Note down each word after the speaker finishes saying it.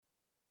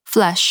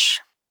Flèche.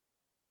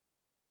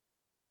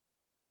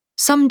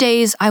 Some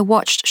days I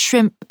watched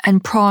shrimp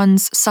and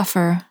prawns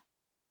suffer,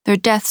 their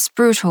deaths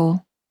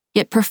brutal,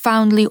 yet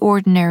profoundly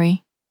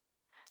ordinary.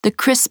 The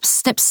crisp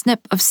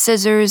snip-snip of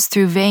scissors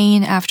through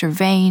vein after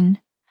vein,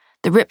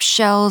 the ripped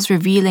shells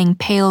revealing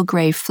pale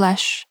grey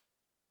flesh.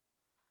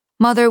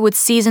 Mother would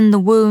season the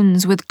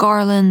wounds with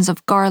garlands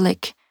of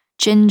garlic,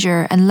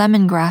 ginger, and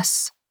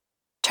lemongrass,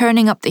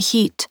 turning up the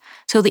heat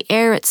till the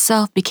air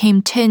itself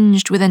became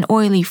tinged with an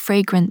oily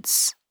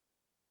fragrance.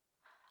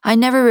 I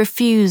never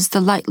refused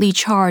the lightly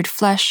charred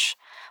flesh,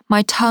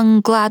 my tongue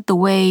glad the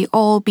way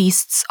all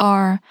beasts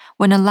are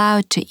when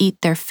allowed to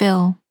eat their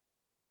fill.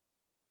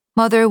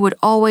 Mother would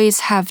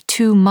always have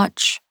too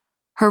much,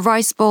 her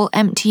rice bowl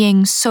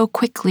emptying so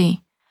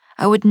quickly,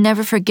 I would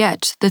never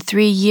forget the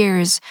 3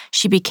 years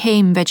she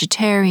became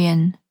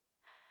vegetarian,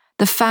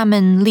 the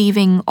famine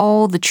leaving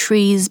all the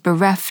trees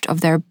bereft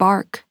of their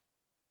bark,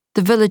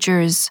 the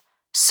villagers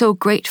so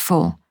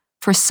grateful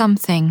for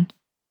something,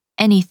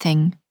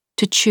 anything,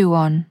 to chew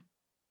on.